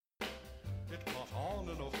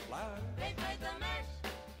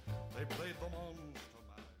They played the monster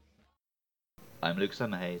mash. I'm Luke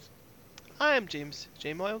Summerhays. I am James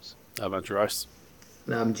J. Miles. I'm Andrew Rice.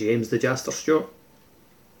 And I'm James the Jaster Stewart.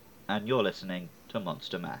 And you're listening to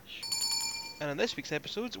Monster Mash. And in this week's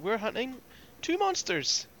episode, we're hunting two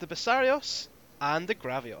monsters, the Basarios and the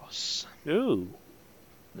Gravios. Ooh.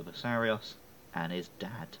 The Basarios and his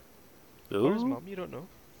dad. Ooh. Or his mum, you don't know.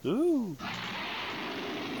 Ooh.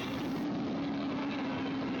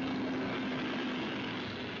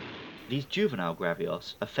 These juvenile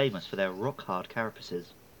Gravios are famous for their rock-hard carapaces.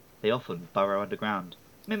 They often burrow underground,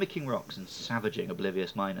 mimicking rocks and savaging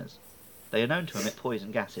oblivious miners. They are known to emit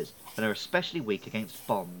poison gases and are especially weak against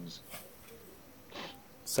bombs.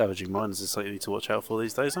 Savaging miners is something you need to watch out for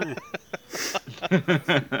these days, aren't you?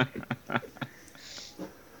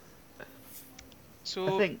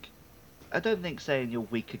 So I don't think saying you're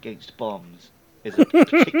weak against bombs is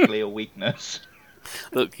particularly a weakness.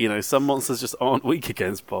 Look, some monsters just aren't weak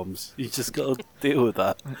against bombs. You just got to deal with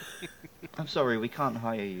that. I'm sorry, we can't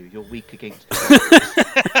hire you. You're weak against bombs.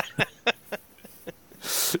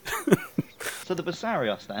 So the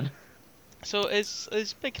Basarios, then? So his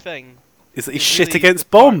big thing. Is that he's It's shit really against the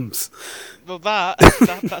part- bombs? Well,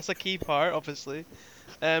 that's a key part, obviously.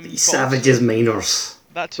 He but savages miners.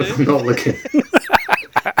 that too. I'm not looking.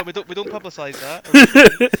 But we don't publicise that.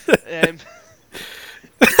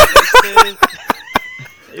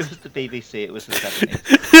 It was the BBC, it was the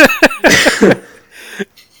 70s.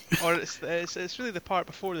 Or it's really the part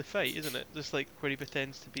before the fight, isn't it? Just like where he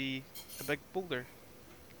pretends to be a big boulder,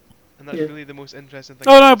 and that's Yeah. really the most interesting thing.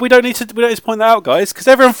 Oh no, we don't need to point that out, guys, because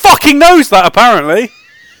everyone fucking knows that apparently.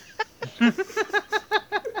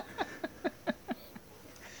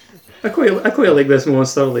 I quite like this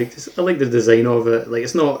monster. I like the design of it. Like,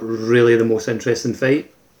 it's not really the most interesting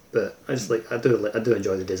fight, but I do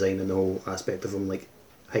enjoy the design and the whole aspect of him like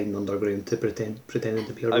hiding underground to pretending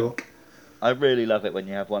to be a rock. I really love it when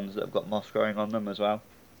you have ones that have got moss growing on them as well.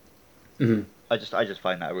 Mm-hmm. I just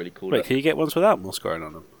find that a really cool Wait, look. can you get ones without moss growing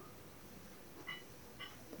on them?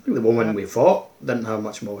 I think the one we fought didn't have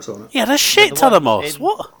much moss on it. Yeah, there's shit the ton of ones moss. in-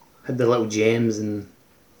 What? Had the little gems and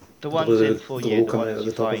The ones blue- in for the you, blue the coming out ones of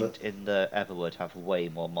you the top of find it. in the Everwood have way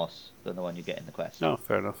more moss than the one you get in the quest. No,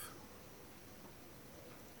 fair enough.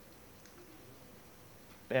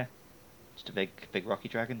 Yeah, just a big rocky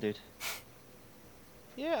dragon, dude.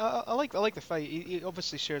 Yeah, I like the fight. He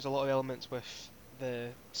obviously shares a lot of elements with the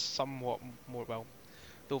somewhat more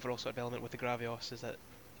the overall sort of element with the Gravios is that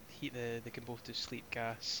they can both do sleep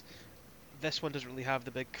gas. This one doesn't really have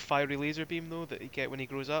the big fiery laser beam though that you get when he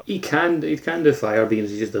grows up. he can do fire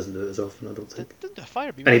beams. He just doesn't do it as often. I don't think. Did the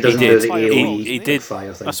fire beam? And he doesn't He do did. the Fire AoE balls, he doesn't did.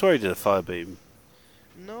 fire thing. I swear he did a fire beam.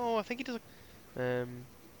 No, I think he does.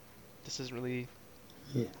 This isn't really.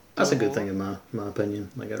 Yeah. That's a good thing in my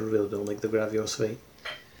opinion. Like, I really don't like the Gravios fight,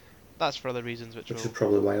 That's for other reasons, which which is we'll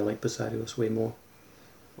probably why I like Basarios way more.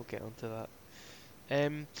 get onto that.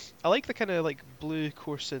 I like the kind of like blue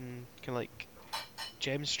coursing kind of like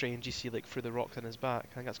gem strands you see like through the rocks on his back.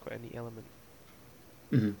 I think that's quite a neat element.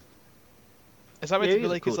 Mm-hmm. Is that meant Yeah, to it be is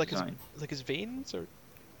a like cool his design. his veins, or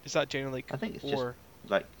is that generally like I think it's ore?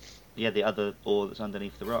 just like, yeah, the other ore that's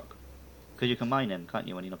underneath the rock. Because you can mine him, can't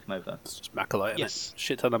you, when you knock him over? It's just macrolite. Yes. Yes.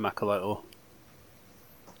 Shit ton of macrolite ore.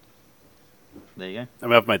 There you go. I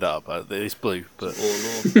mean, I've made that up. It's blue, but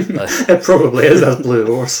Ore lore. It probably is. That's blue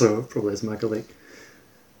ore, so it probably is Macalake.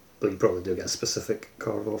 But you probably do get a specific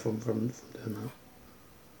carve off him from doing that.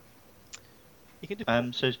 You can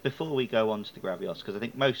do. So before we go on to the Gravios, because I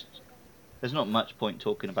think there's not much point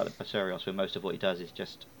talking about the Basarios, where most of what he does is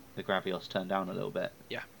just the Gravios turned down a little bit.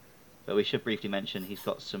 Yeah. But we should briefly mention he's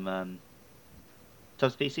got some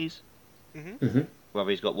subspecies. Mm-hmm. Well,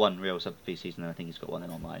 he's got one real subspecies, and then I think he's got one in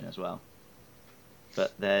online as well.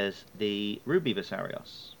 But there's the Ruby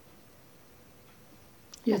Basarios.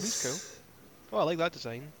 Yes. he's Oh, I like that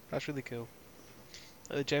design. That's really cool.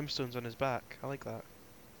 Like the gemstones on his back. I like that.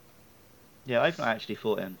 Yeah, I've not actually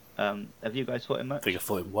fought him. Have you guys fought him I much? think I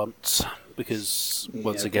fought him once because Yeah,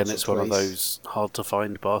 once again once or it's one of twice. those hard to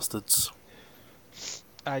find bastards.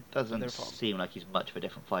 Doesn't never fought him. seem like he's much of a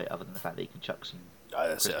different fight, other than the fact that he can chuck some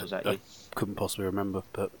That's it. crystals at I you. couldn't possibly remember,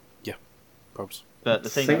 but yeah, probs. But the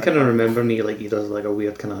I thing think that I remember me like he does like a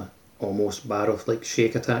weird kind of almost Baroth like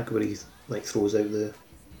shake attack where he like throws out the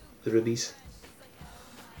rubies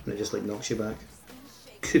and it just like knocks you back.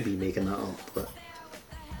 Could be making that up, but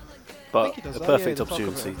But he does a that, perfect yeah, they talk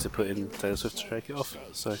opportunity about it. to put in Taylor Swift to shake it off.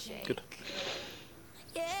 So good.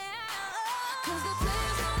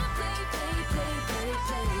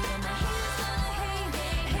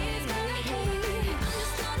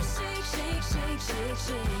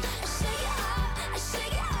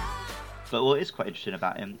 But what is quite interesting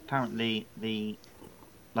about him, apparently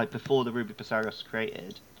before the Ruby Basarios was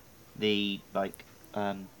created, the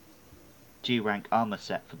G rank armor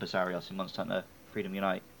set for Basarios in Monster Hunter Freedom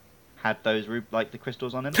Unite had those the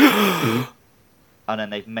crystals on him. And then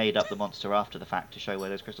they've made up the monster after the fact to show where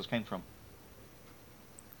those crystals came from.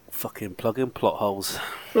 Fucking plug-in plot holes.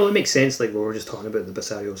 Well, it makes sense. Like we were just talking about the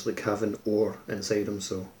Basarios having ore inside them,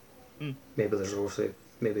 so maybe there's also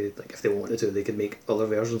if they wanted to, they could make other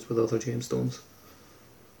versions with other gemstones.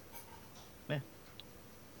 Yeah,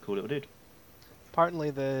 cool little dude.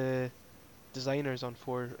 Apparently, the designers on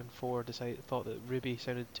 4 and 4 thought that Ruby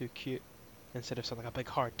sounded too cute instead of sounding like a big,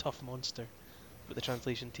 hard, tough monster. But the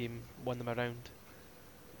translation team won them around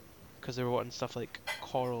because they were wanting stuff like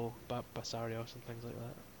Coral, Basarios, and things like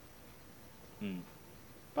that.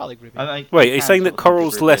 But I like Ruby. Wait, are you saying that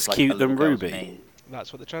Coral's less cute than Ruby?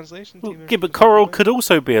 That's what the translation team. Yeah, but Coral could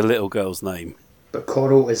also be a little girl's name. But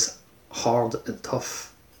Coral is hard and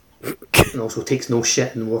tough, and also takes no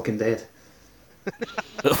shit in Walking Dead.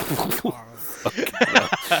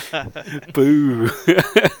 Boo.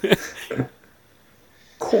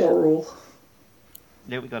 Coral.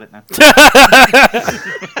 Yeah, we got it now.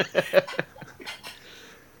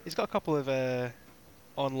 He's got a couple of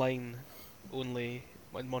online only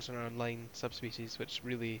Monster Hunter Online subspecies which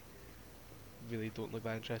really don't look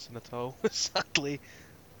that interesting at all. Sadly,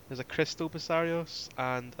 there's a crystal Basarios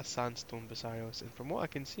and a sandstone Basarios, and from what I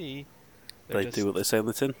can see, They do what they say on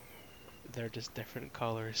the tin. They're just different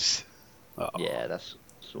colours. Oh. Yeah, that's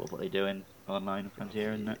sort of what they do in online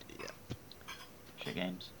Frontier, isn't it? Yep. Shit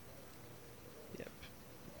games. Yep.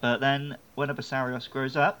 But then, when a Basarios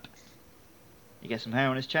grows up, he gets some hair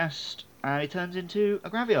on his chest, and he turns into a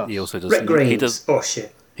Gravios. He also Rick doesn't. Grimes. Oh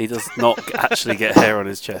shit. He does not actually get hair on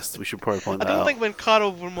his chest. We should probably point I that don't out. think when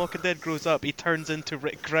Carl from Walking Dead grows up, he turns into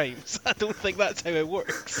Rick Grimes. I don't think that's how it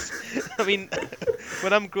works. I mean,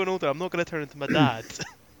 when I'm growing older, I'm not going to turn into my dad.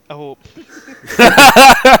 I hope.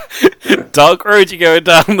 Dark road you're going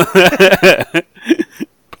down there.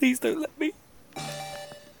 Please don't let me.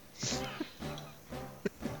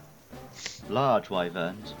 Large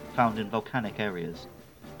wyverns, found in volcanic areas.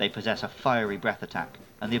 They possess a fiery breath attack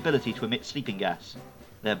and the ability to emit sleeping gas.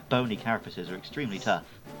 Their bony carapaces are extremely tough,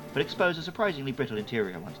 but expose a surprisingly brittle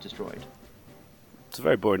interior once destroyed. It's a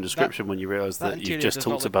very boring description when you realise that interior you've just does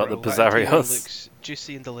not talked look about the brittle. That interior Basarios. looks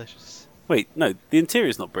juicy and delicious. Wait, no, the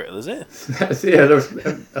interior's not brittle, is it?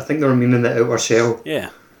 Yeah, I think they were meaning the outer shell.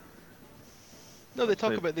 Yeah. No, they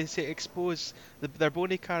talk So- about, they say expose their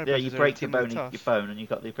bony carapaces. Yeah, you are break your extremely bone, tough, and you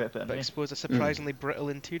got the bit but underneath. expose a surprisingly brittle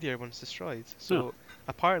interior once destroyed. So Oh.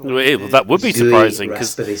 apparently, Well, that would be Gooey, surprising because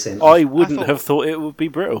raspberry scent. I wouldn't thought- have thought it would be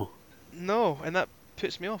brittle. no, and that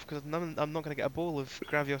puts me off because I'm not going to get a bowl of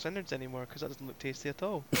Gravios innards anymore because that doesn't look tasty at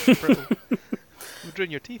all. Brittle. Would ruin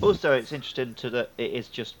your teeth. Also, it's interesting that it is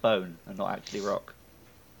just bone and not actually rock.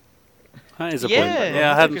 That is a Yeah. point.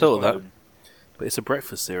 Yeah, I hadn't It's thought of that. bone. But it's a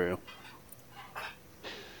breakfast cereal.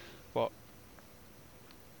 What?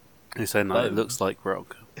 You're saying that it Bone. looks like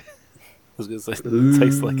rock. I was going to say it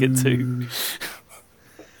tastes like it too.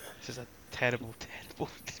 This is a terrible, terrible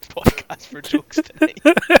podcast for jokes tonight.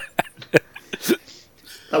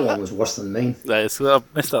 That one was worse than mine. I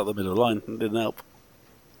missed out the middle line and didn't help.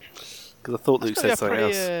 Because I thought Luke That's said gotta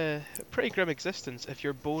be something a else. pretty grim existence if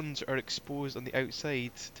your bones are exposed on the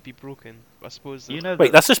outside to be broken. I suppose. You know Wait,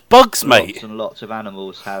 that that's just bugs, mate. lots and lots of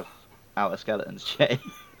animals have outer skeletons, Jay.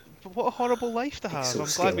 But what a horrible life to have. I'm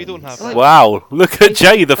glad we don't have Like- that. Wow, look at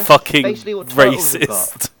Jay, the That's fucking basically what turtles have got.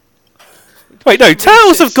 racist. Wait, no,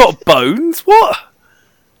 turtles have got bones? What?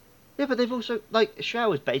 Yeah, but they've also,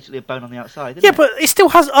 shell is basically a bone on the outside, isn't Yeah, it? but it still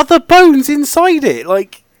has other bones inside it.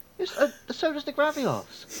 Like, So does the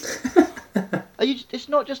Gravios. It's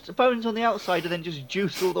not just bones on the outside and then just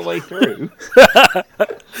juice all the way through.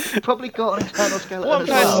 You've probably got an internal skeleton What I'm as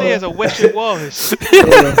trying well. to say is I wish it was.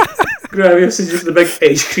 Gravios is just the big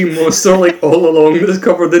ice cream monster, all along that's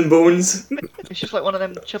covered in bones. It's just like one of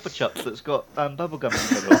them Chupa Chups that's got bubblegum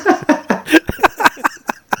in the middle.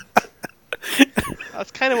 That's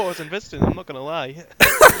kind of what I was envisaging, I'm not going to lie.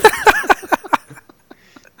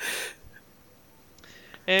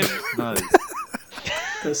 No.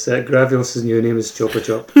 That's it. Gravios' new name is Chopper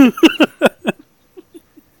Chop.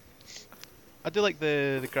 I do like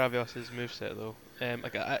the Gravios' moveset though.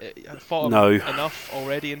 I fought him No. enough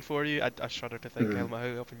already in 4U. I shudder to think how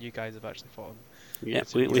often you guys have actually fought him. yeah,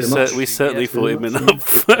 It's we pretty much. certainly Yeah, fought him pretty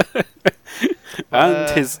enough. And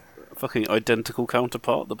Uh, his fucking identical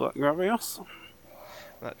counterpart, the Black Gravios.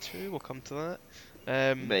 That too, we'll come to that.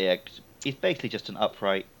 But yeah, he's basically just an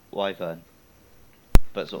upright wyvern.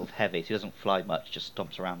 but sort of heavy, so he doesn't fly much, just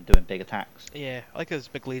stomps around doing big attacks. Yeah, I like his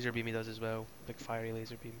big laser beam he does as well. Big fiery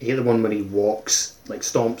laser beam. I hate the one when he walks, like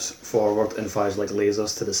stomps forward and fires like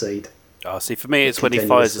lasers to the side. Oh, see, for me, it's when he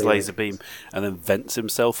fires his Continuously, laser beam and then vents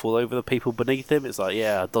himself all over the people beneath him. It's like,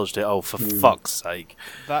 yeah, I dodged it. Oh, for fuck's sake.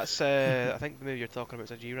 That's, I think the move you're talking about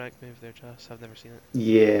is a G-rank move there, Jess. I've never seen it.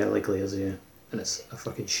 Yeah, like lasers, yeah. And it's a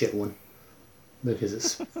fucking shit one. Because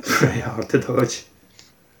it's very hard to dodge.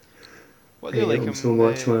 What I do you hate like him him? so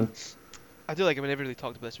much, man. I do like him. I never really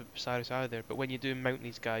talked about this with Basarios either, but when you do mount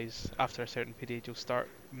these guys, after a certain period, you'll start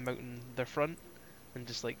mounting their front and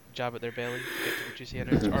just like jab at their belly to get to the juicy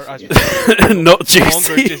innards, or as Not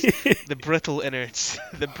longer, juicy. just the brittle innards,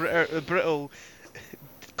 the brittle,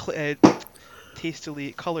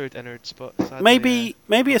 tastily coloured innards. But sadly,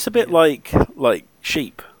 Maybe it's a bit like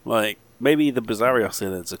sheep. Like maybe the Basarios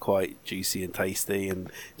innards are quite juicy and tasty, and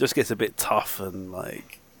it just gets a bit tough and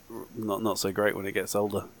like not so great when it gets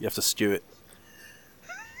older. You have to stew it.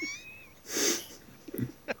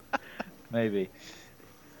 Maybe.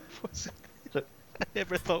 Was it? So- I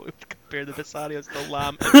never thought we would compare the Basarios to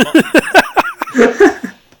lamb and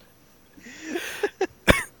mutton.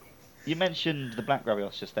 You mentioned the Black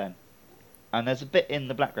Gravios just then, and there's a bit in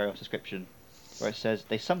the Black Gravios description where it says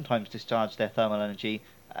they sometimes discharge their thermal energy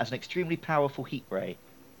as an extremely powerful heat ray.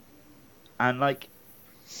 And like,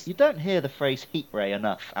 you don't hear the phrase heat ray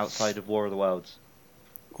enough outside of War of the Worlds.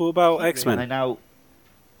 What about Heat ray. X-Men? And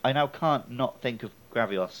I now can't not think of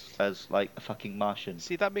Gravios as like a fucking Martian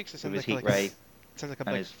See, that makes it with sound his like heat ray sounds like a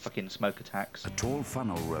and big. his fucking smoke attacks. A tall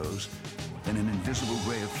funnel rose, then an invisible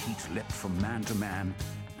ray of heat leapt from man to man,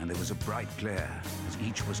 and there was a bright glare as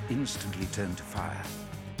each was instantly turned to fire.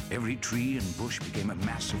 Every tree and bush became a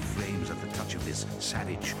mass of flames at the touch of this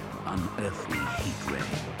savage, unearthly heat ray.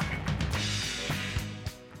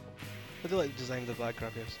 I do like the design of the Black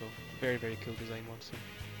Gravios though. Very, very cool design monster.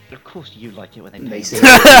 Of course you like it when they Nice paint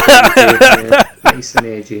and edgy. Yeah. Nice and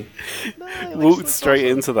edgy. Walked straight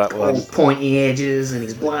into that one. All pointy edges, and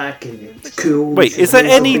he's black, and it's cool. Wait, is there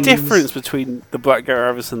Laser any beams. difference between the Black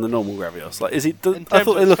Gravios and the normal Gravios? Like, is it? In I terms thought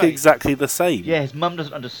of they look fight. exactly the same. Yeah, his mum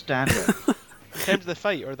doesn't understand it. In terms of the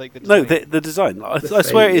fight, or like the No, design? the design. Like, The I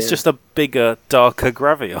swear fate, it's yeah. just a bigger, darker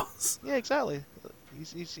Gravios. Yeah, exactly.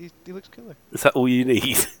 He looks cooler. Is that all you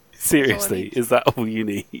need? Seriously, need. is that all you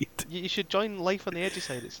need? You should join Life on the Edgy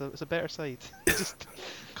side. It's a better side. Just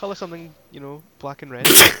colour something, black and red.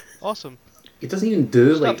 Awesome. He doesn't even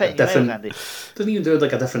do Stop like a painting your nails, different. Andy. Doesn't even do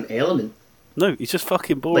like a different element. No, it's just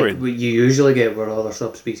fucking Like boring. what you usually get where other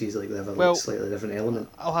subspecies like they have a Well- slightly different element.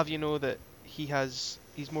 I'll have you know that he's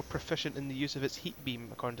more proficient in the use of its heat beam,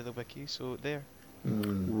 according to the wiki. So there.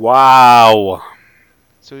 Wow.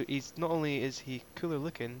 So he's not only is he cooler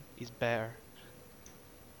looking, he's better.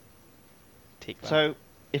 Take that. So,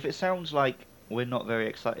 if it sounds like we're not very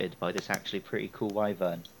excited by this actually pretty cool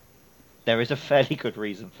wyvern, there is a fairly good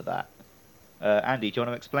reason for that. Andy, do you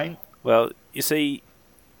want to explain? Well, you see,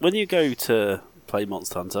 when you go to play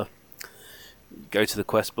Monster Hunter, you go to the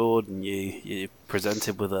quest board and you're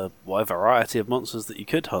presented with a wide variety of monsters that you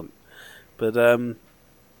could hunt. But in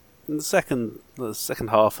the second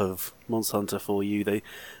half of Monster Hunter for you, they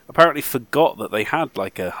apparently forgot that they had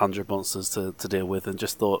like 100 monsters to deal with and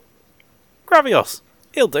just thought, Gravios,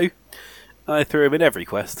 he'll do. And I threw him in every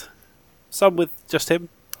quest. Some with just him,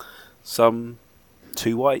 some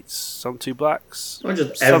 2 whites, some 2 blacks, Not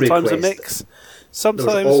just every sometimes a quest. mix, There sometimes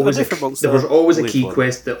was a always different monster. There was always a with key one.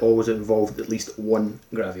 quest that always involved at least one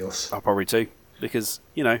Gravios. Oh, probably 2, because,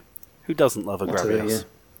 who doesn't love a Or two, Gravios?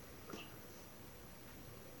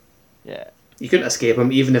 Yeah. You couldn't escape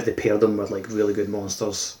him, even if they paired him with like really good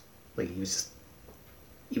monsters. Like he was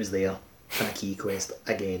there in a key quest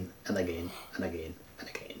again and again and again and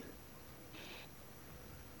again.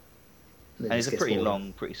 then And it it's just a gets pretty boring.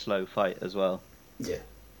 long, pretty slow fight as well. Yeah.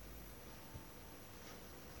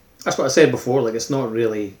 That's what I said before. Like it's not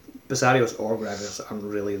really Basarios or Gravios aren't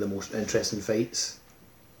really the most interesting fights.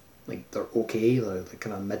 Like they're okay. They're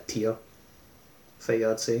kind of mid-tier fight,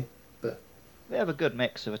 I'd say. But They have a good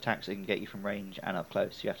mix of attacks that can get you from range and up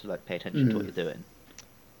close. You have to like pay attention to what you're doing.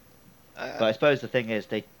 But I suppose the thing is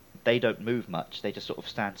they don't move much. They just sort of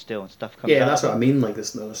stand still and stuff comes yeah, out. that's of what I them. mean. Like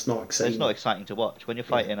it's not So exciting. it's not exciting to watch. When you're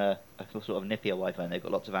fighting a sort of nippier wyvern, they've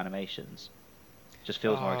got lots of animations. It just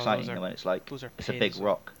feels more Oh, exciting those are- than when it's like those are it's a big painful.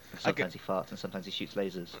 rock. And I get- sometimes he farts and sometimes he shoots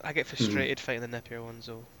lasers. I get frustrated fighting the nippier ones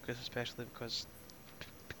though, especially because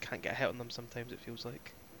I can't get a hit on them sometimes. It feels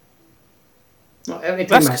like. No, every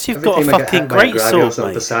That's time 'cause you've every got a time I get fucking hit by a greatsword, Gravios or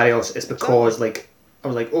mate. Basarios, it's because like I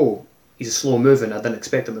was like, oh, he's a slow moving. I didn't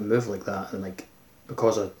expect him to move like that, and like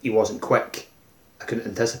because he wasn't quick, I couldn't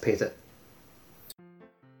anticipate it.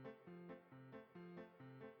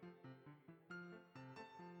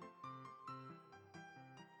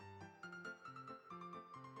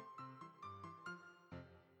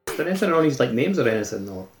 Is there anything on his like names or anything?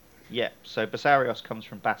 Or Yeah, so Basarios comes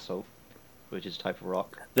from basalt, which is a type of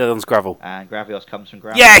rock, The other one's gravel. and Gravios comes from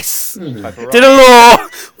gravel, Yes! which is a type of rock. Did a law!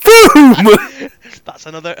 Boom! That's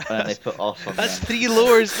another. And then they put os on That's there. 3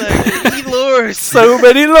 lores now. 3 lores. So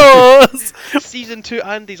many laws! Season 2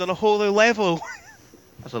 Andy's on a whole new level.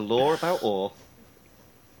 That's a lore about ore.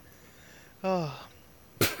 Oh,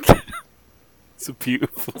 It's a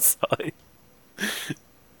beautiful sight.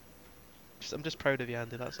 I'm just proud of you,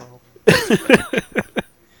 Andy. That's all.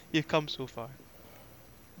 You've come so far.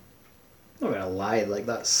 I'm not gonna lie, like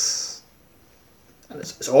that's. And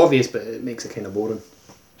it's obvious, but it makes it kind of boring.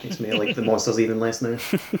 Makes me like the monsters even less now.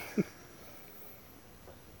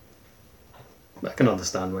 But I can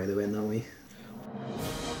understand why they went that way.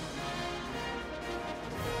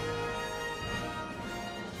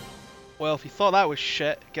 Well, if you thought that was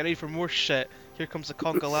shit, get ready for more shit. Here comes the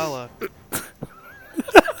Congalala.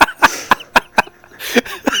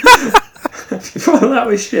 If you thought that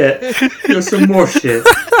was shit, here's some more shit.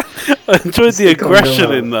 I enjoyed the Stick on aggression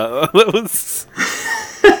the in that. That was.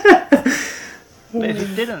 But if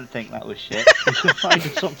you didn't think that was shit, you can find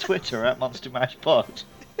us on Twitter at Monster Mash Pod.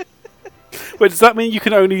 Wait, does that mean you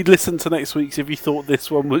can only listen to next week's if you thought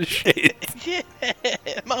this one was shit? Yeah,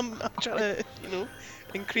 I'm trying to,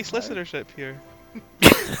 increase listenership here.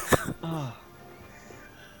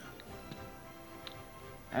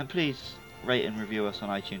 And please rate and review us on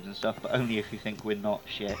iTunes and stuff, but only if you think we're not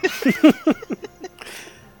shit.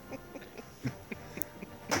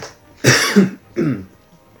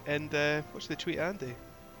 And what's the tweet, Andy?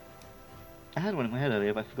 I had one in my head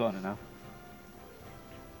earlier, but I've forgotten it now.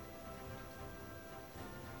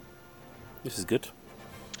 This is good.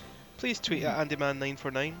 Please tweet at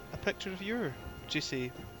AndyMan949 a picture of your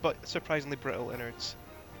juicy but surprisingly brittle innards.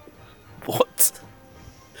 What?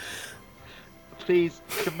 Please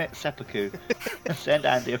commit seppuku and send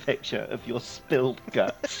Andy a picture of your spilled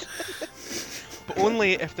guts. But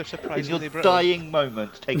only if they're In surprisingly your brittle. dying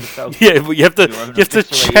moment, take a selfie. Yeah, but you have to Your own check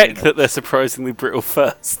eviscerating that they're surprisingly brittle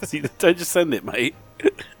first. You don't just send it, mate.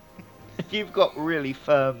 If you've got really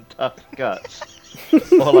firm, tough guts,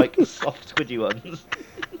 or like soft, squidgy ones.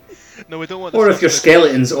 No, we don't want. Or the if your soft-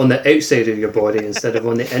 skeleton's on the outside of your body instead of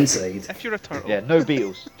on the inside. If you're a turtle. Yeah, no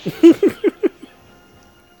beetles.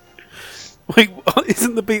 Wait, what?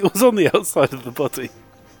 Isn't the Beatles on the outside of the body?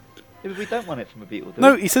 Yeah, but we don't want it from a beetle, do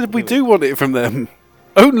No, we? he said we do want it from them.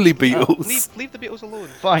 Only Beatles. Leave the Beatles alone.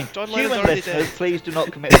 Fine. John Lennon's Human already listeners, dead. please do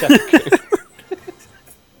not commit seppuku.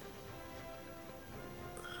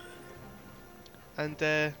 And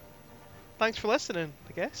thanks for listening,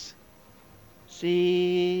 I guess.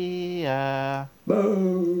 See ya. Bye.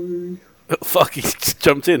 Oh, fuck, he just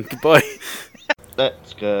jumped in. Goodbye.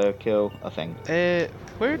 Let's go kill a thing.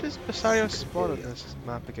 Where does Basarios spawn on this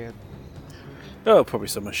map again? Oh, probably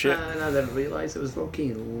some of shit. And I didn't realise it was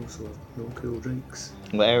volcano, so no cool drinks.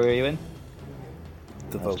 What area are you in?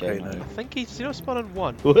 The That's volcano. Jane. I think he's spawn on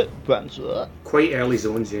 1. What? Answer. Quite early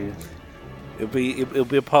zones, yeah. It'll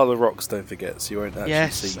be a pile of rocks. Don't forget, so you won't actually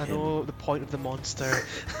Yes, see I him. know the point of the monster.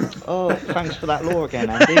 Oh, thanks for that lore again,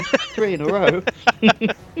 Andy. 3 in a row.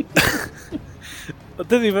 I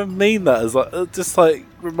didn't even mean that as just like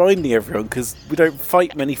reminding everyone because we don't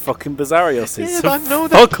fight many fucking Basarioses. Yeah, so but I know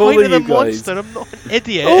the fuck all point of the you guys. monster. I'm not an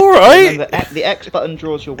idiot. All right. Remember, the X button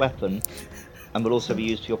draws your weapon, and will also be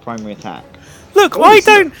used for your primary attack. Look, I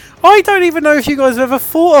don't even know if you guys have ever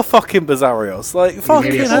fought a fucking Basarios. Like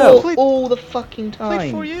fucking it's hell. All the fucking Played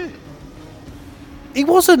time. for you. He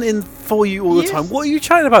wasn't in for you all the Yes. time. What are you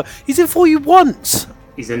chatting about? He's in for you once.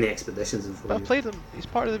 He's in the expeditions and But I for played him. He's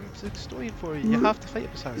part of the story for you. You have to fight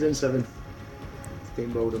He's Basarios. in 7.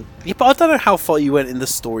 Paintballed him. Yeah, but I don't know how far you went in the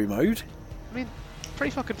story mode. I mean,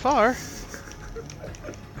 pretty fucking far.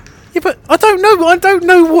 Yeah, but I don't know. I don't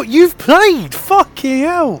know what you've played. Fucking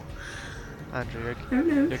hell. Andrew,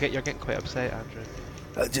 you're getting quite upset, Andrew.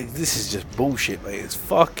 This is just bullshit, mate. It's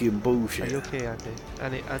fucking bullshit. Are you okay, Andy?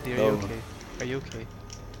 Andy, are you No. okay? Are you okay?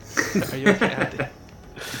 Are you okay, Andy?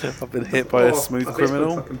 I've been hit by a smooth I've just been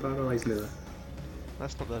criminal. fucking paralysed now.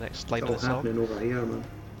 That's not the next line It's of all the song. happening over here, man.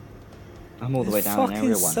 I'm all the way It's down in fucking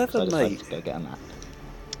area 1 because I 7, decided mate. to go get a map.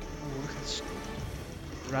 Oh, it's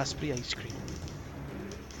raspberry ice cream.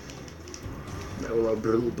 Little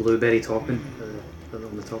blueberry topping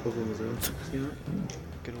on the top of them as well. See that?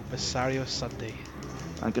 Good old Basarios Sunday.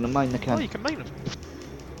 I'm gonna mine the Oh, can. you can mine them.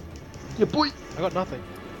 Yeah, boy. I got nothing.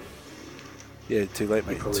 Yeah, too late,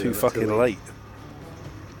 mate. Probably Too a bit fucking too late.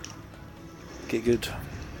 Get good.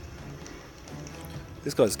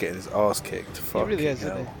 This guy's getting his ass kicked. He Fucking really is,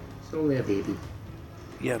 hell. isn't he? It's only a baby.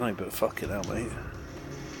 Yeah, no, but fucking hell, mate.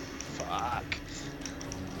 Fuck.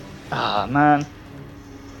 Ah, man.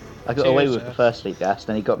 I got away Cheers, with the first sleep gas,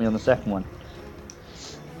 then he got me on the second one.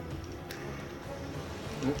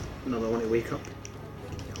 Oh, another one to wake up.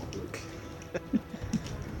 Oh, look.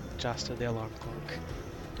 Just the alarm clock.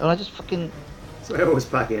 Oh, I just fucking... So I always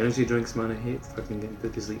pack energy drinks, man. I hate fucking getting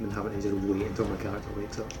put to sleep and having to just wait until my character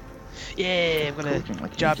wakes up. Yeah, I'm gonna Drink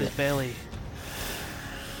like an jab his idiot. belly.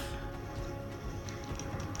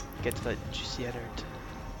 Get to that juicy innard.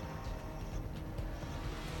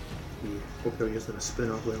 Yeah, hope you're using a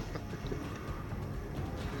spoon up well.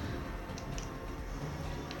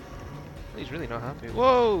 He's really not happy.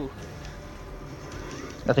 Whoa!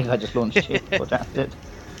 I think I just launched you. Or dapped it.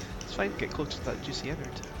 It's fine, get close to that juicy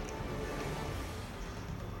innard.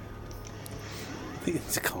 I think you need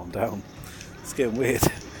to calm down. It's getting weird.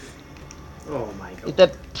 Oh my Is god.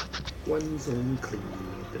 that... One's own clean.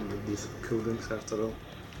 Didn't need these cool drinks after all.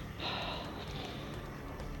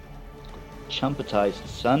 Chumpatized,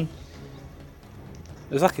 son.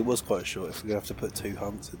 It's like it was quite short if we're going to have to put 2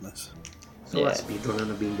 hunts in this. So Yeah. that speedrunning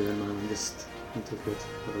I've been doing, man, I'm just into good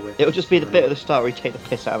for the way. It'll just be the bit at the start where you take the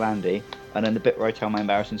piss out of Andy, and then the bit where I tell my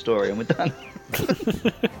embarrassing story, and we're done.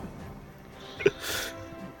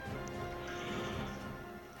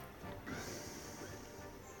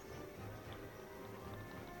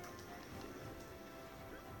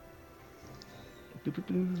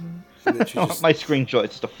 Literally just My screenshot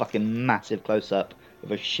is just a fucking massive close-up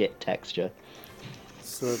of a shit texture.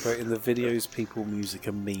 celebrating the videos, people, music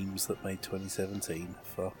and memes that made 2017.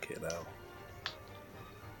 Fuck it now.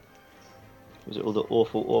 Was it all the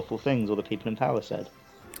awful, awful things all the people in power said?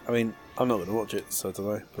 I mean, I'm not going to watch it, so I don't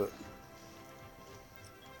know, but...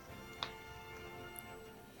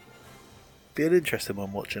 Be an interesting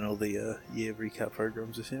one watching all the year recap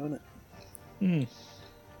programs this year, wouldn't it?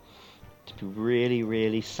 To be really,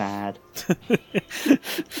 really sad.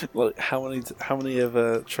 Well, how many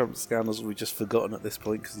of Trump's scandals have we just forgotten at this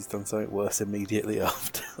point because he's done something worse immediately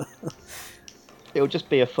after? It'll just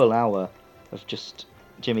be a full hour of just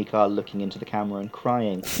Jimmy Carr looking into the camera and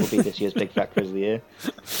crying. Will be this year's big fat quiz of the year.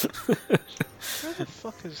 Where the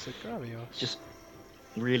fuck is the Gravios? Just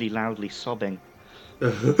really loudly sobbing.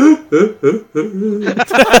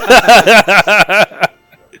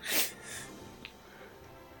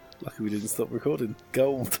 Lucky we didn't stop recording.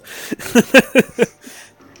 Gold.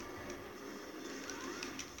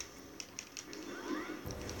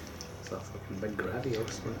 It's that fucking big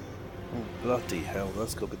Gravios, man. Oh, bloody hell,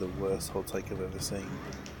 that's got to be the worst hot take I've ever seen.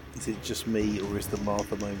 Is it just me, or is the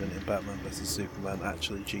Martha moment in Batman vs Superman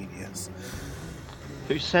actually genius?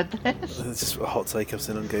 Who said this? It's just a hot take I've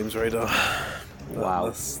seen on Games Radar. Wow.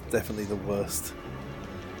 That's definitely the worst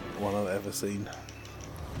one I've ever seen.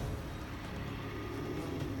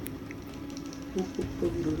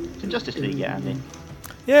 It's in Justice League, yeah, Andy.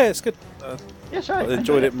 Yeah, it's good. Yes, right. I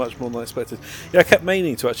enjoyed it much more than I expected. Yeah, I kept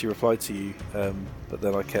meaning to actually reply to you, but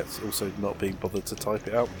then I kept also not being bothered to type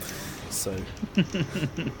it out. So,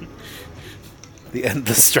 the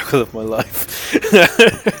endless struggle of my life.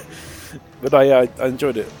 But I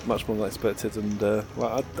enjoyed it much more than I expected, and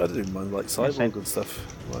well, I didn't mind like same. Cyborg and stuff.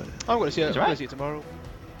 Like, I'm going to see it. It's I'm going right. to see it tomorrow.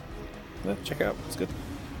 yeah, check it out. It's good.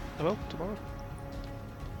 I will tomorrow.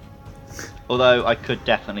 Although I could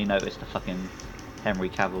definitely notice the fucking Henry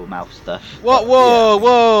Cavill mouth stuff. What? Whoa,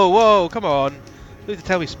 whoa, whoa! Come on! You need to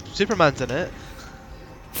tell me Superman's in it.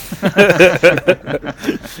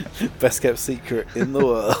 Best kept secret in the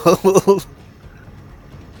world.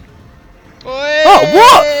 Oh,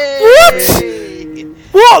 what?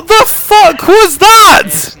 What the fuck was that?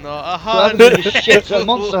 It's not a Andy, hunter. you shit to a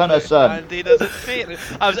Monster Hunter, son. Andy doesn't fit.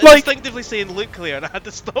 I was Like- instinctively saying Luke clear, and I had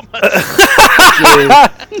to stop myself.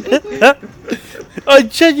 I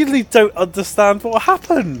genuinely don't understand what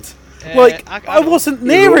happened. Like, I wasn't You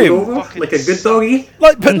near rolled him. over Fucking like a good suck. doggy.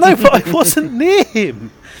 Like, but no, but I wasn't near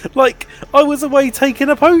him. Like, I was away taking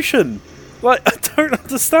a potion. Like, I don't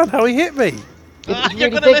understand how he hit me. It was You're really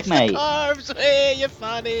gonna big, miss mate. the carbs. Hey, you're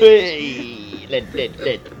funny. Hey, lid.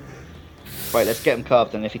 Right, let's get him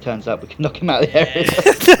carved, and if he turns up, we can knock him out of the area.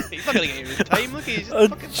 He's not gonna get here in time. Look, he's just I'm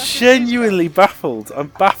fucking back in genuinely baffled. I'm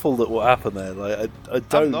baffled at what happened there. Like, I his-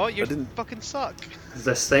 don't. I'm not. You I didn't. fucking suck. Is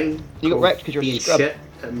this thing You got called wrecked 'cause you're a being scrub. shit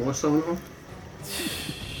at Monster Hunter?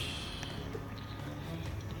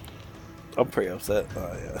 I'm pretty upset.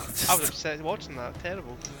 Yeah. Just- I was upset watching that.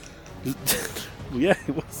 Terrible. well, yeah,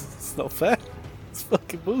 it's not fair. It's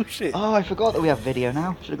fucking bullshit. Oh, I forgot that we have video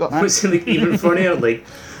now. Should have got that. What's like even funnier? Like,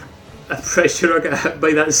 I'm pretty sure I got hit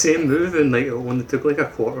by that same move, and like it only took like a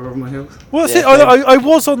quarter of my health. What's Yeah, it? I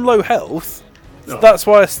was on low health, That's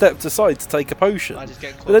why I stepped aside to take a potion. I just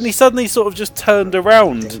get close. But then he suddenly sort of just turned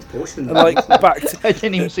around Potion. and like back to, I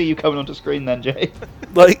didn't even see you coming onto screen then, Jay.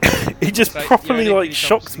 like he just Right, properly yeah, I like need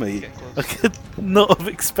shocked to me. get close. I could not have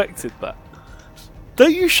expected that.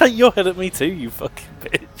 Don't you shake your head at me too, you fucking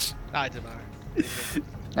bitch. Ah, it doesn't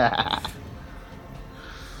matter.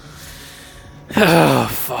 Oh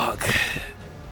fuck.